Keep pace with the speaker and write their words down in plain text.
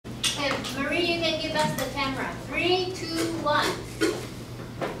give us the camera. 3, 2, 1.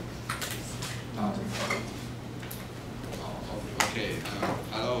 Okay.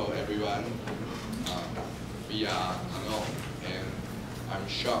 Hello everyone. We are Arnold and I'm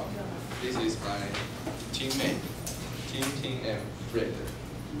Sean. This is my teammate, Ting and Fred.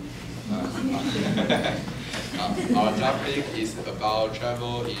 Our topic is about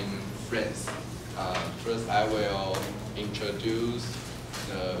travel in France. First, I will introduce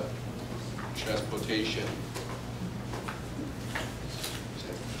the transportation.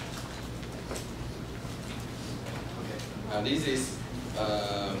 Okay. This is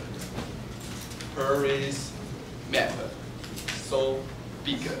Paris map. So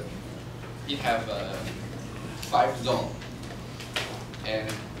big. It have 5 zones, and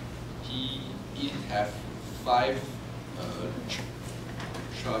it have 5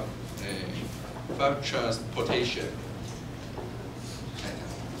 transportation.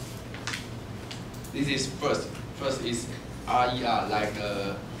 This is first. First is RER, like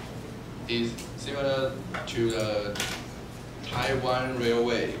is similar to the Taiwan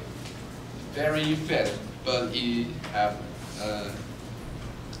Railway. Very fast, but it have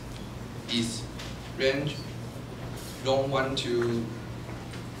its range long 1 to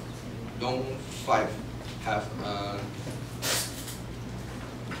long 5 have a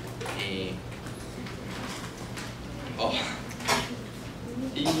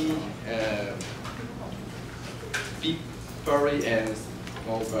big ferry and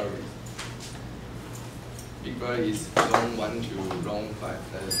small ferry. Big ferry is long 1 to long 5.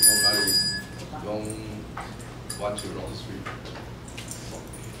 The small ferry is long 1 to long 3.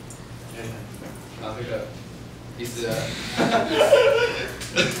 Now这个 is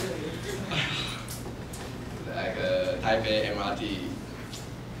like Taipei MRT,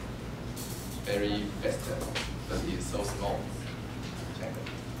 very fast, but it's so small.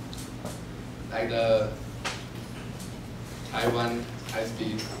 Like the Taiwan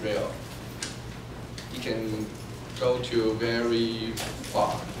high-speed rail, it can go to very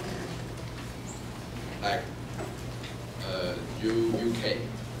far, like UK.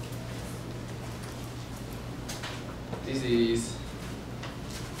 This is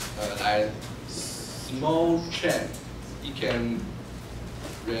like small train. It can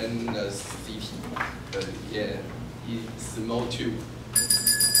run the city, but yeah, it's small too.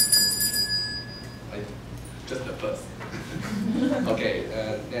 Like just the first. Okay,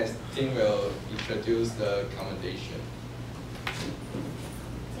 next Tim will introduce the accommodation.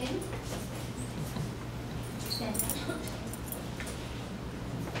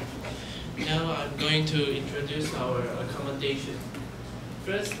 Now I'm going to introduce our accommodation.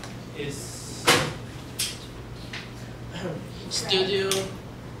 First is studio.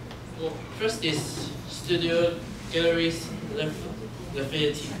 Well, first is Studio Galleries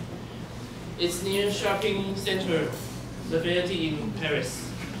Lafayette. It's near shopping center Lafayette in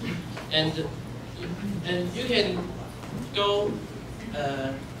Paris, and you can go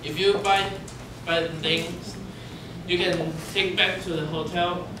if you buy the things, you can take back to the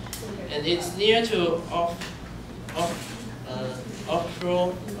hotel. And it's near to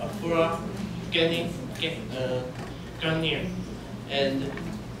Garnier, and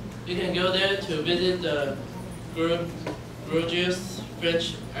you can go there to visit the gorgeous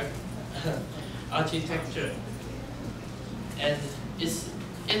French architecture. And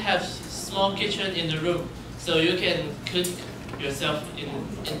it has small kitchen in the room, so you can cook yourself in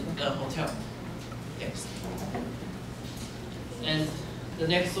the hotel. Next. And the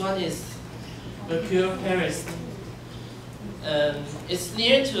next one is Mercure Paris. It's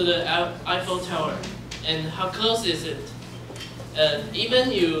near to the Eiffel Tower. And how close is it?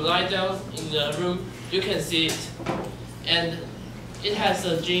 Even you lie down in the room, you can see it. And it has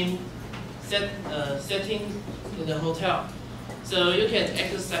a gym setting in the hotel, so you can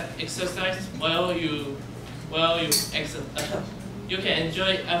exercise while you exercise. You can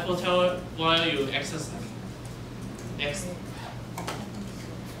enjoy Eiffel Tower while you exercise. Next.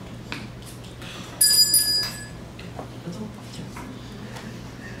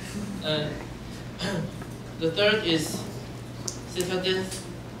 The third is Citadel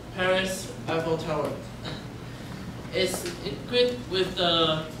Paris Eiffel Tower. It's equipped with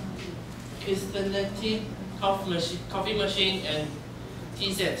the Cristianity coffee machine and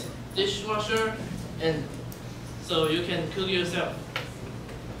tea set, dishwasher, and so you can cook yourself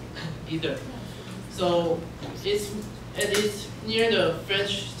either. So it's near the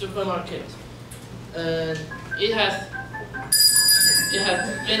French supermarket. It has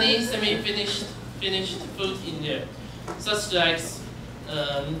many semi-finished food in there, such like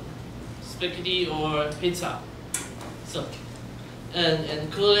spaghetti or pizza. So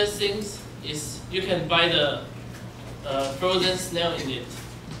and coolest things is you can buy the frozen snail in it.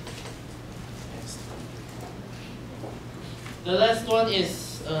 Next. The last one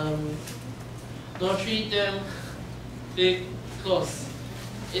is Notre Dame de Clos.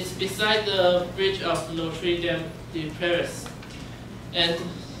 It's beside the bridge of Notre Dame de Paris and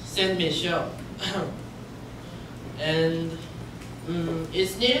Saint Michel. And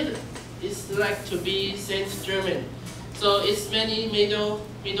it's like to be Saint Germain. So it's many Middle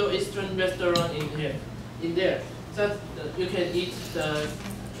Eastern restaurant in there. So you can eat the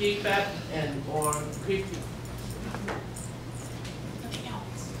kebab and or creepy.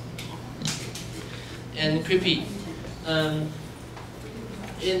 And creepy.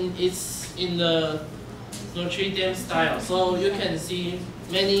 It's in the Notre Dame style, so you can see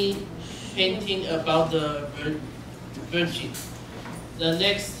many painting about the Virgin. The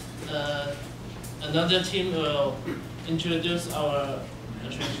next, another team will introduce our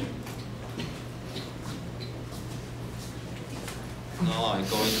attraction. Now I'm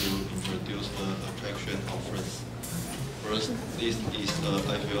going to introduce the attraction of France. First, this is the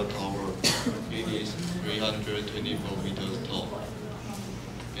Eiffel Tower. It is 324 meters tall,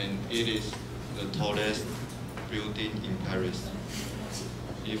 and it is the tallest building in Paris.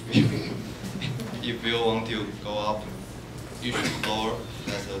 If you want to go up, each floor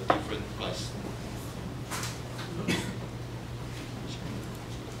has a different price.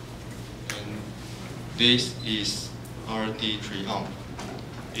 And this is Arc de Triomphe.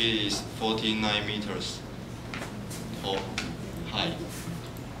 It is 49 meters tall, high,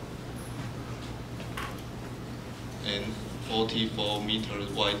 and 44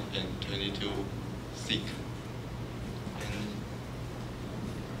 meters wide and 22 thick.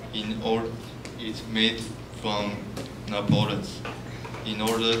 And it's made from Napoleon in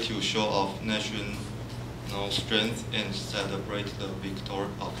order to show off national strength and celebrate the victory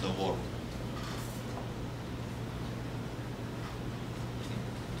of the war.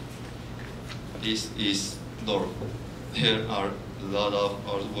 This is Louvre. There are a lot of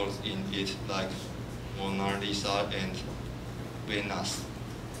artworks in it, like Mona Lisa and Venus.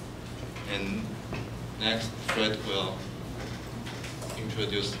 And next, Fred will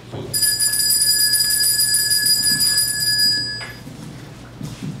introduce food.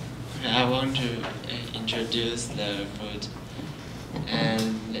 I want to introduce the food.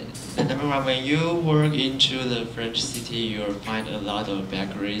 And the number one, when you walk into the French city, you'll find a lot of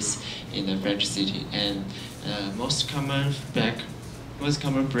bakeries in the French city. And most common bread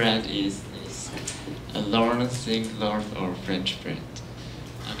is a long, thick loaf of French bread.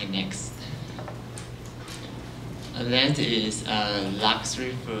 Okay, next. That is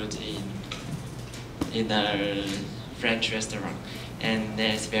luxury food in a French restaurant, and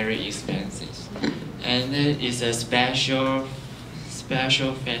that's very expensive. And it is a special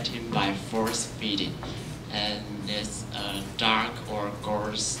feeding by force feeding, and it's dark or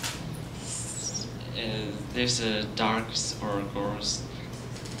gorse. There's a dark or gorse.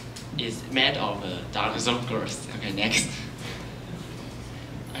 It's made of dark or gorse. Okay, next.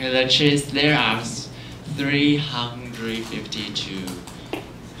 Okay, the cheese, there are 350 to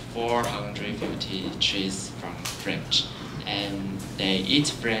 450 cheese from French, and they eat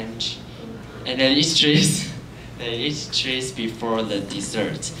French, and they eat cheese. They eat cheese before the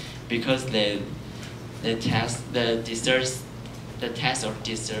dessert because the taste of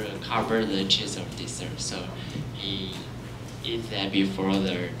dessert cover the cheese of dessert. So he eat that before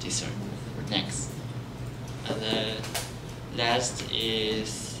the dessert. Next, and the last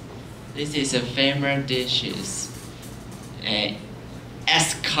is. This is a famous dishes,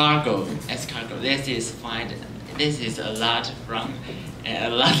 escargot. Escargot. This is fine. This is a lot from a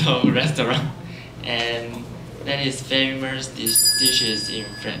lot of restaurant, and that is famous dishes in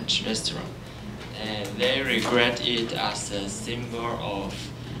French restaurant, and they regret it as a symbol of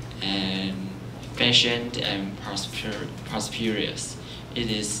fashion and prosperous. It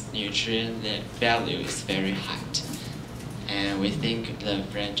is nutrient value is very high. And we think the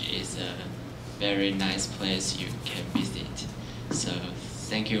French is a very nice place you can visit. So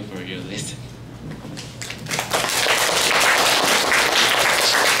thank you for your listening.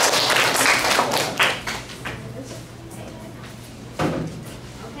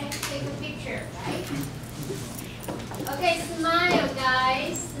 Okay, take a picture, right? Okay, smile,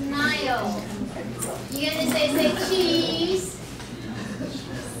 guys. Smile. You're gonna say cheese.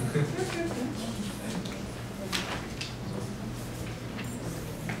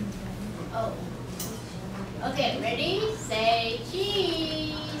 Oh. Okay, ready? Say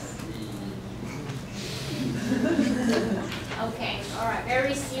cheese. Okay, all right.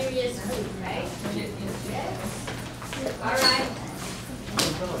 Very serious food, right? Yes. All right.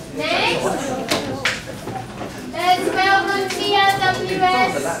 Next, let's welcome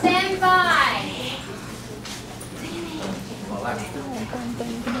TLWS. Stand by.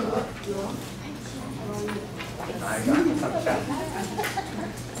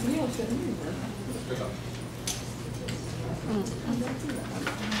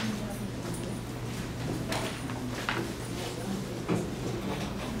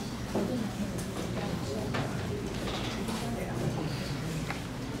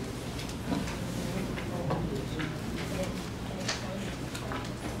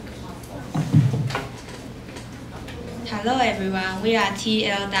 Hello everyone, we are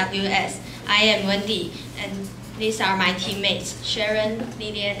TLWS. I am Wendy, and these are my teammates, Sharon,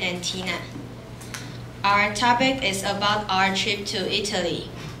 Lillian, and Tina. Our topic is about our trip to Italy.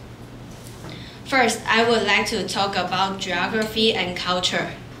 First, I would like to talk about geography and culture.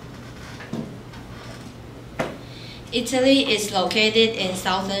 Italy is located in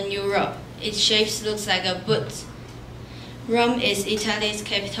southern Europe. Its shape looks like a boot. Rome is Italy's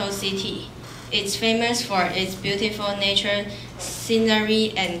capital city. It's famous for its beautiful nature,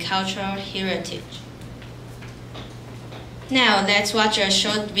 scenery, and cultural heritage. Now, let's watch a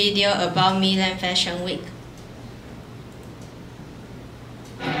short video about Milan Fashion Week.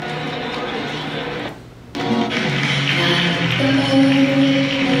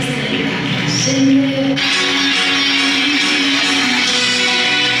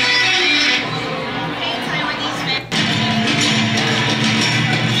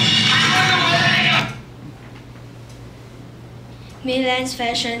 Milan's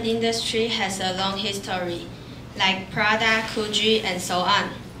fashion industry has a long history, like Prada, Gucci, and so on.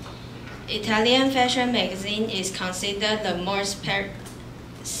 Italian fashion magazine is considered the most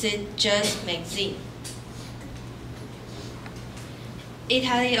prestigious magazine.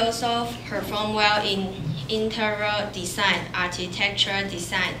 Italy also performed well in interior design, architecture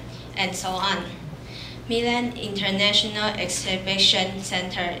design, and so on. Milan International Exhibition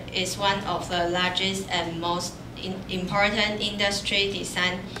Center is one of the largest and most important industry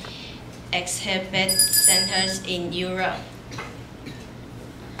design exhibit centers in Europe.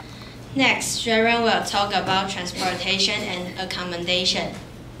 Next, Sharon will talk about transportation and accommodation.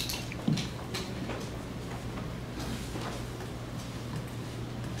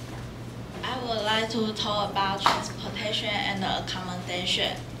 I would like to talk about transportation and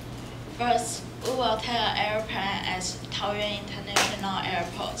accommodation. First, we will take an airplane at Taoyuan International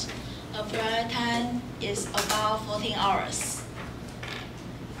Airport. The flight time is about 14 hours.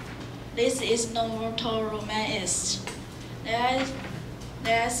 This is normal to Roman East.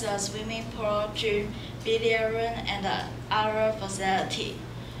 There's a swimming pool, gym, billiard room, and other facility.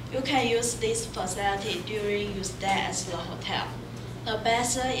 You can use this facility during your stay at the hotel. The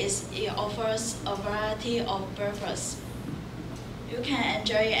best is it offers a variety of breakfasts. You can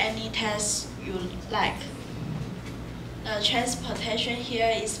enjoy any taste you like. The transportation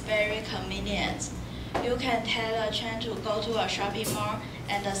here is very convenient. You can take the train to go to a shopping mall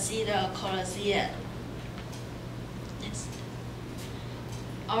and see the Colosseum.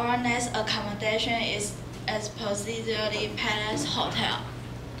 Our next accommodation is Esposito Palace Hotel.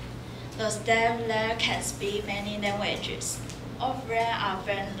 The staff there can speak many languages. All of them are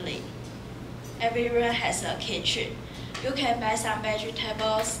friendly. Every room has a kitchen. You can buy some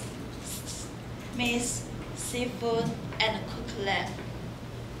vegetables, meat, seafood, and cook them.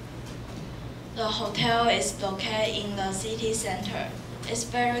 The hotel is located in the city center. It's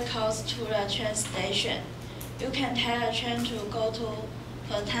very close to the train station. You can take a train to go to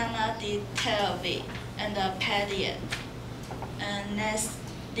Fontana di Trevi and the Padian. And next,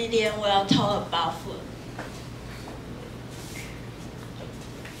 Lillian will talk about food.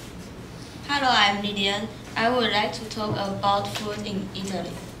 Hello, I'm Lillian. I would like to talk about food in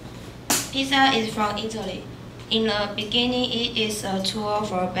Italy. Pizza is from Italy. In the beginning, it is a tool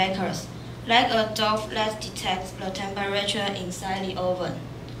for bakers, like a dog that detects the temperature inside the oven.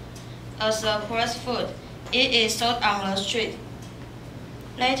 As a pressed food, it is sold on the street.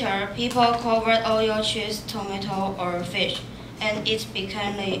 Later, people covered oil, cheese, tomato, or fish, and it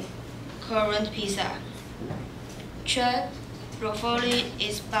became the current pizza. Tre Ruffoli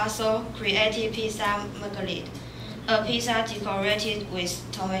is basil created pizza margherita, a pizza decorated with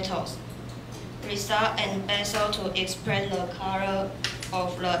tomatoes, result and basil to express the color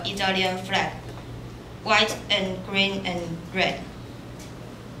of the Italian flag, white and green and red.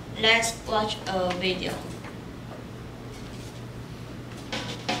 Let's watch a video.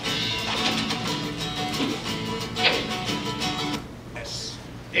 Yes,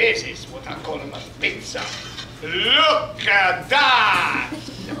 this is what I call a pizza. Look at that!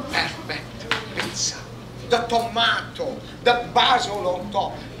 The perfect pizza. The tomato, the basil on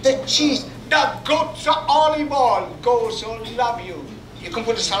top, the cheese, the good olive oil. Goes on, love you. You can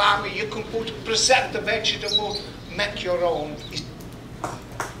put a salami, you can present the vegetables, make your own.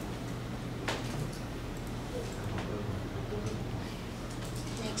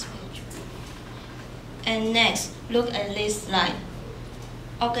 Next page. And next, look at this slide.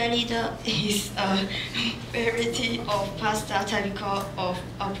 Occhialito is a variety of pasta typical of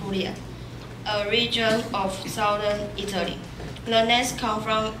Apulia, a region of southern Italy. The nest comes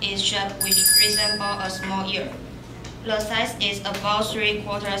from its shape, which resembles a small ear. The size is about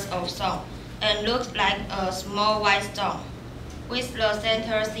 3/4 of stone and looks like a small white stone, with the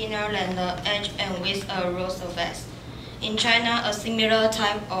center thinner than the edge and with a rough surface. In China, a similar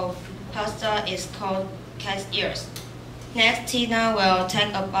type of pasta is called cat's ears. Next, Tina will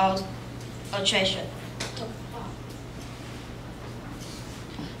talk about attraction.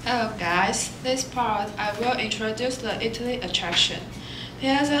 Hello guys, this part I will introduce the Italy attraction.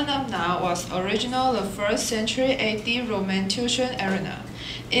 Piazza Navona was originally the 1st century AD Roman Tuscan arena.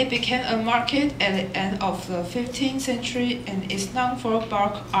 It became a market at the end of the 15th century and is known for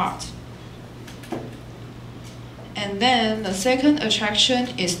Baroque art. And then the second attraction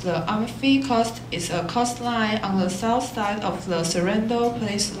is the Amalfi Coast. It's a coastline on the south side of the Sorrento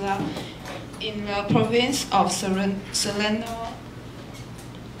Peninsula in the province of Salerno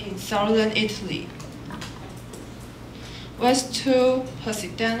in southern Italy. West to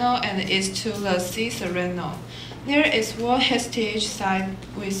Positano and east to the Sea Sereno. Near its World Heritage Site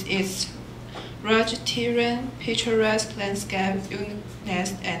with its rugged terrain, picturesque landscape,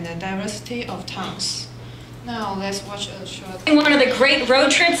 uniqueness, and the diversity of towns. Now let's watch a short. One of the great road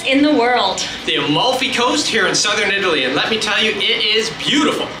trips in the world. The Amalfi Coast here in southern Italy, and let me tell you, it is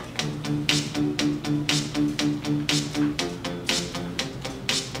beautiful.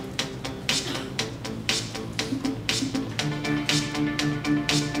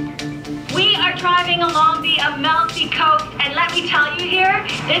 We are driving along the Amalfi Coast, and let me tell you here,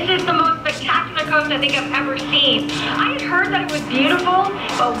 this is the most spectacular coast I think I've ever seen. I had heard that it was beautiful,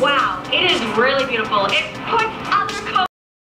 but wow, it is really beautiful. It puts